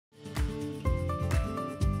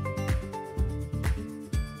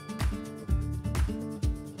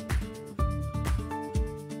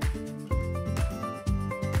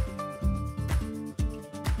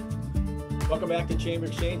Welcome back to Chamber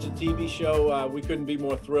Exchange, a TV show. We couldn't be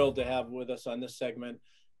more thrilled to have with us on this segment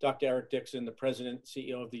Dr. Eric Dickson, the President and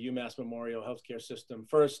CEO of the UMass Memorial Healthcare System.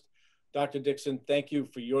 First, Dr. Dickson, thank you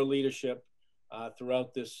for your leadership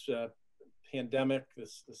throughout this pandemic,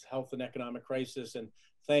 this health and economic crisis, and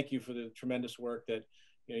thank you for the tremendous work that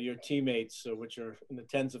your teammates, which are in the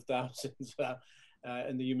tens of thousands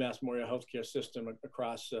in the UMass Memorial Healthcare System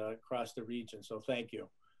across the region. So thank you.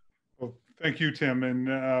 Well, thank you, Tim, and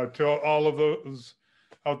to all of those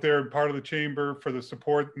out there and part of the chamber for the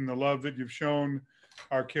support and the love that you've shown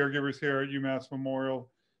our caregivers here at UMass Memorial.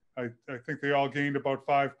 I think they all gained about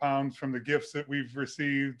 5 pounds from the gifts that we've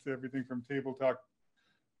received, everything from tabletop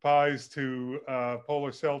pies to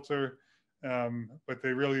polar seltzer, but they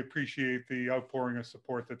really appreciate the outpouring of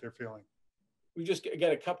support that they're feeling. We just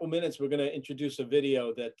got a couple minutes. We're going to introduce a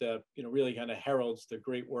video that really kind of heralds the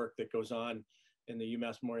great work that goes on in the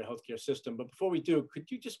UMass Memorial Healthcare System. But before we do, could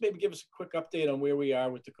you just maybe give us a quick update on where we are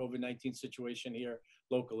with the COVID-19 situation here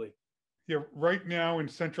locally? Yeah, right now in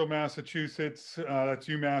central Massachusetts, that's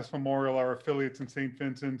UMass Memorial, our affiliates in St.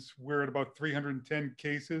 Vincent's, we're at about 310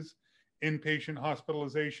 cases, inpatient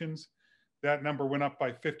hospitalizations. That number went up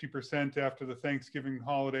by 50% after the Thanksgiving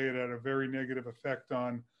holiday. It had a very negative effect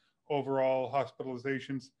on overall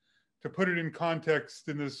hospitalizations. To put it in context,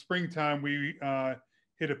 in the springtime, we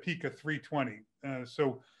hit a peak of 320.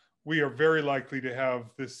 So we are very likely to have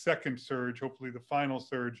this second surge, hopefully the final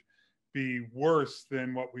surge, be worse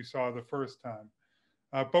than what we saw the first time.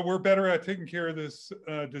 But we're better at taking care of this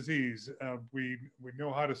disease. We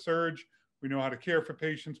know how to surge. We know how to care for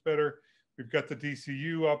patients better. We've got the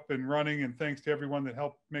DCU up and running, and thanks to everyone that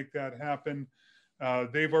helped make that happen.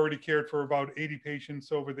 They've already cared for about 80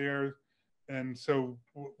 patients over there. And so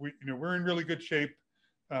we're in really good shape.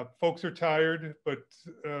 Folks are tired, but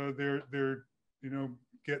they're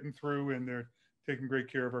getting through, and they're taking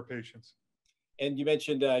great care of our patients. And you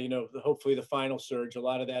mentioned, hopefully the final surge. A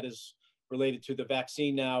lot of that is related to the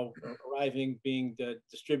vaccine now arriving, being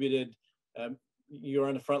distributed. You're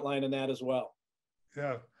on the front line in that as well.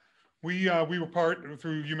 Yeah, we were part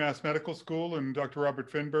through UMass Medical School and Dr. Robert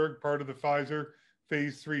Finberg, part of the Pfizer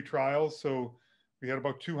phase 3 trials. So we had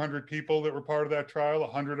about 200 people that were part of that trial.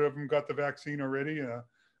 100 of them got the vaccine already.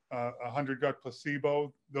 100 got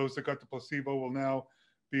placebo. Those that got the placebo will now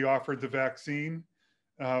be offered the vaccine.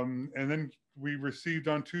 And then we received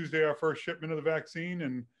on Tuesday our first shipment of the vaccine,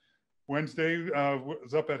 and Wednesday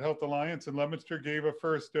was up at Health Alliance in Leominster, gave a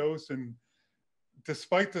first dose. And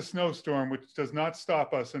despite the snowstorm, which does not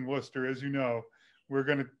stop us in Worcester, as you know, we're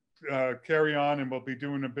going to carry on, and we'll be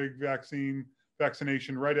doing a big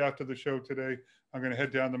vaccination right after the show today. I'm going to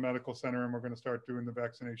head down to the medical center, and we're going to start doing the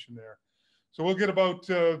vaccination there. So we'll get about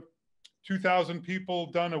 2,000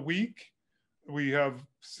 people done a week. We have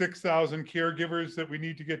 6,000 caregivers that we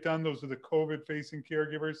need to get done. Those are the COVID-facing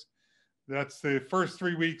caregivers. That's the first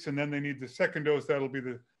 3 weeks, and then they need the second dose. That'll be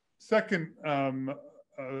the second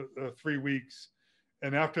 3 weeks.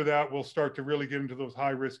 And after that, we'll start to really get into those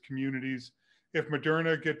high-risk communities. If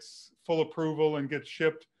Moderna gets full approval and gets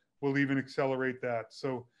shipped, we'll even accelerate that.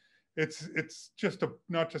 So it's just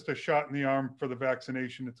not just a shot in the arm for the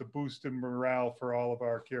vaccination. It's a boost in morale for all of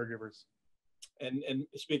our caregivers. And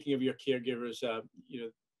speaking of your caregivers,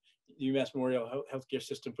 the UMass Memorial Healthcare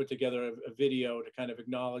System put together a video to kind of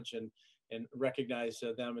acknowledge and recognize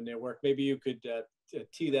them and their work. Maybe you could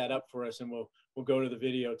tee that up for us, and we'll go to the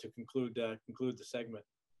video to conclude the segment.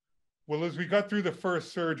 Well, as we got through the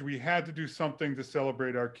first surge, we had to do something to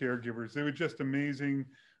celebrate our caregivers. They were just amazing,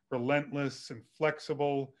 relentless, and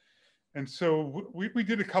flexible. And so we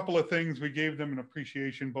did a couple of things. We gave them an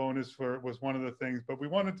appreciation bonus was one of the things, but we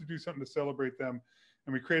wanted to do something to celebrate them.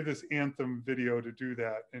 And we created this anthem video to do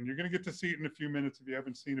that. And you're going to get to see it in a few minutes if you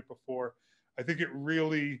haven't seen it before. I think it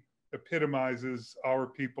really epitomizes our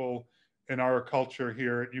people and our culture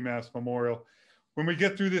here at UMass Memorial. When we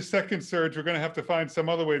get through this second surge, we're going to have to find some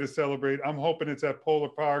other way to celebrate. I'm hoping it's at Polar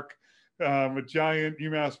Park, a giant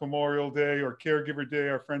UMass Memorial Day or Caregiver Day.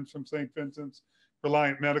 Our friends from St. Vincent's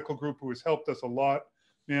Reliant Medical Group, who has helped us a lot,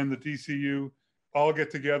 and the DCU, all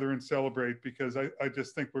get together and celebrate, because I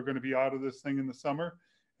just think we're going to be out of this thing in the summer,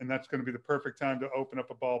 and that's going to be the perfect time to open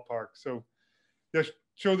up a ballpark. So just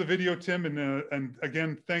show the video, Tim, and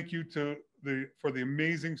again, thank you for the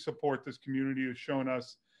amazing support this community has shown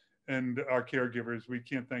us and our caregivers. We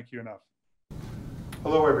can't thank you enough.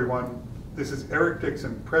 Hello, everyone. This is Eric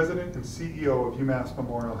Dickson, President and CEO of UMass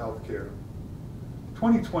Memorial Healthcare.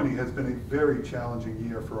 2020 has been a very challenging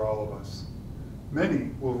year for all of us.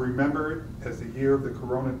 Many will remember it as the year of the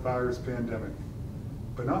coronavirus pandemic,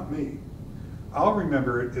 but not me. I'll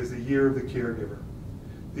remember it as the year of the caregiver.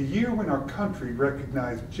 the year when our country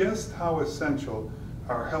recognized just how essential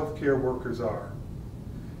our healthcare workers are.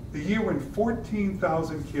 The year when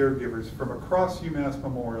 14,000 caregivers from across UMass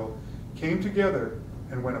Memorial came together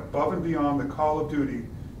and went above and beyond the call of duty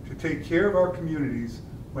to take care of our communities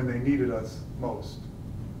when they needed us most.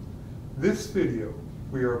 This video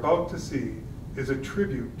we are about to see is a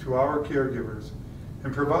tribute to our caregivers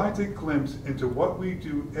and provides a glimpse into what we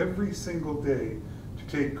do every single day to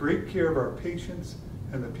take great care of our patients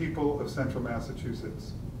and the people of Central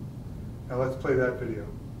Massachusetts. Now let's play that video.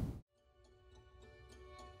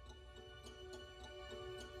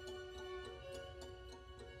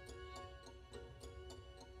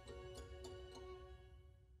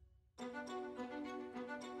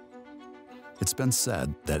 It's been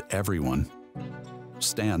said that everyone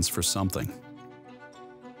stands for something.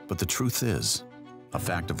 But the truth is, a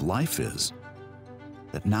fact of life is,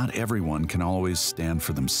 that not everyone can always stand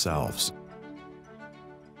for themselves.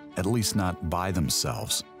 At least not by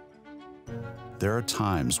themselves. There are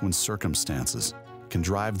times when circumstances can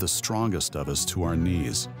drive the strongest of us to our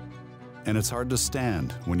knees, and it's hard to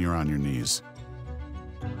stand when you're on your knees.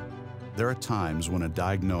 There are times when a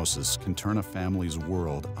diagnosis can turn a family's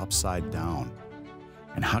world upside down.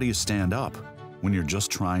 And how do you stand up when you're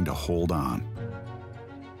just trying to hold on?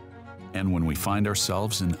 And when we find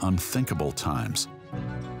ourselves in unthinkable times,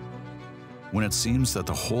 when it seems that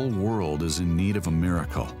the whole world is in need of a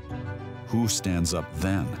miracle, who stands up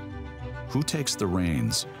then? Who takes the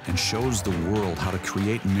reins and shows the world how to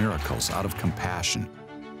create miracles out of compassion,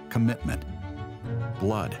 commitment,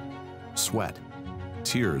 blood, sweat,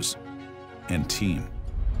 tears, and team?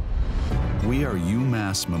 We are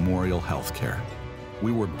UMass Memorial Healthcare.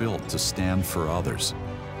 We were built to stand for others,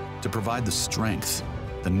 to provide the strength,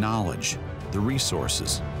 the knowledge, the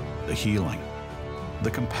resources, the healing, the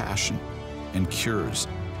compassion, and cures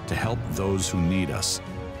to help those who need us,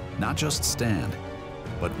 not just stand,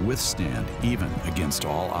 but withstand even against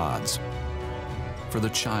all odds. For the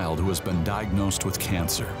child who has been diagnosed with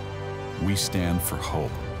cancer, we stand for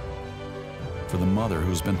hope. For the mother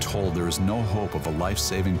who's been told there is no hope of a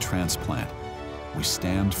life-saving transplant, we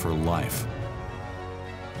stand for life.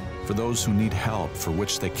 For those who need help for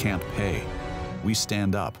which they can't pay, we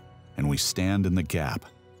stand up and we stand in the gap.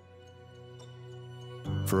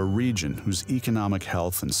 For a region whose economic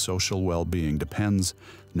health and social well-being depends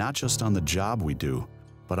not just on the job we do,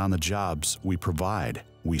 but on the jobs we provide,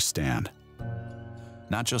 we stand.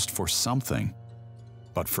 Not just for something,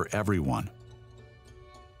 but for everyone.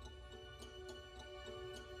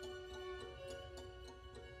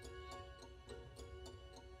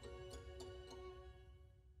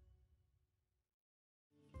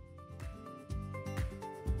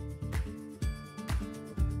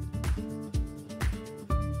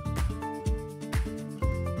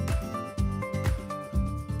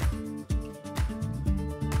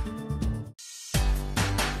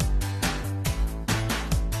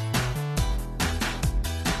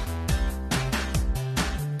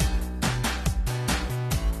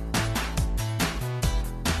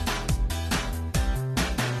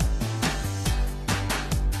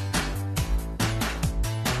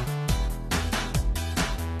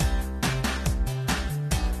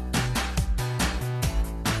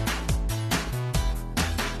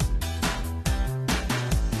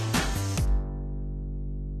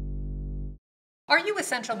 Are you a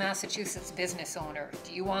Central Massachusetts business owner?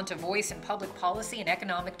 Do you want a voice in public policy and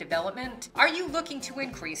economic development? Are you looking to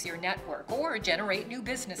increase your network or generate new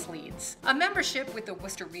business leads? A membership with the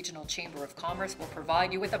Worcester Regional Chamber of Commerce will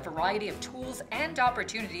provide you with a variety of tools and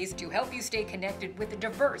opportunities to help you stay connected with the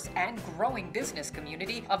diverse and growing business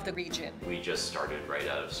community of the region. We just started right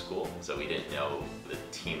out of school, so we didn't know the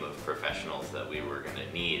team of professionals that we were going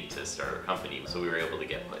to need to start our company. So we were able to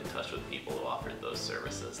get put in touch with people who offered those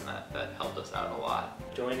services, and that helped us out a lot.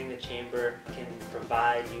 Joining the chamber can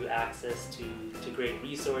provide you access to great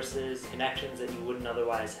resources, connections that you wouldn't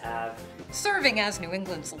otherwise have. Serving as New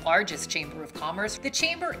England's largest chamber of commerce, the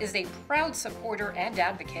chamber is a proud supporter and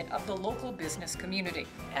advocate of the local business community.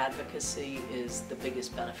 Advocacy is the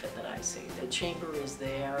biggest benefit that I see. The chamber is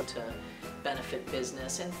there to benefit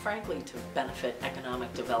business and frankly to benefit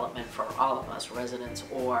economic development for all of us, residents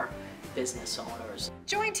or business owners.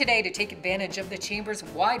 Join today to take advantage of the chamber's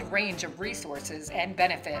wide range of resources and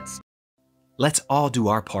benefits. Let's all do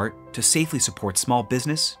our part to safely support small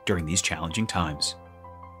business during these challenging times.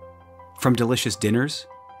 From delicious dinners,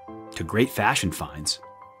 to great fashion finds,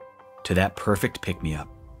 to that perfect pick-me-up,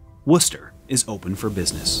 Worcester is open for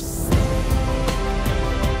business.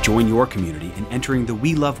 Join your community in entering the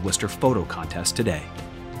We Love Worcester photo contest today.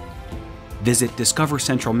 Visit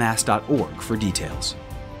discovercentralmass.org for details.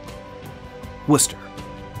 Worcester,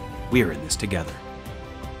 We're in this together.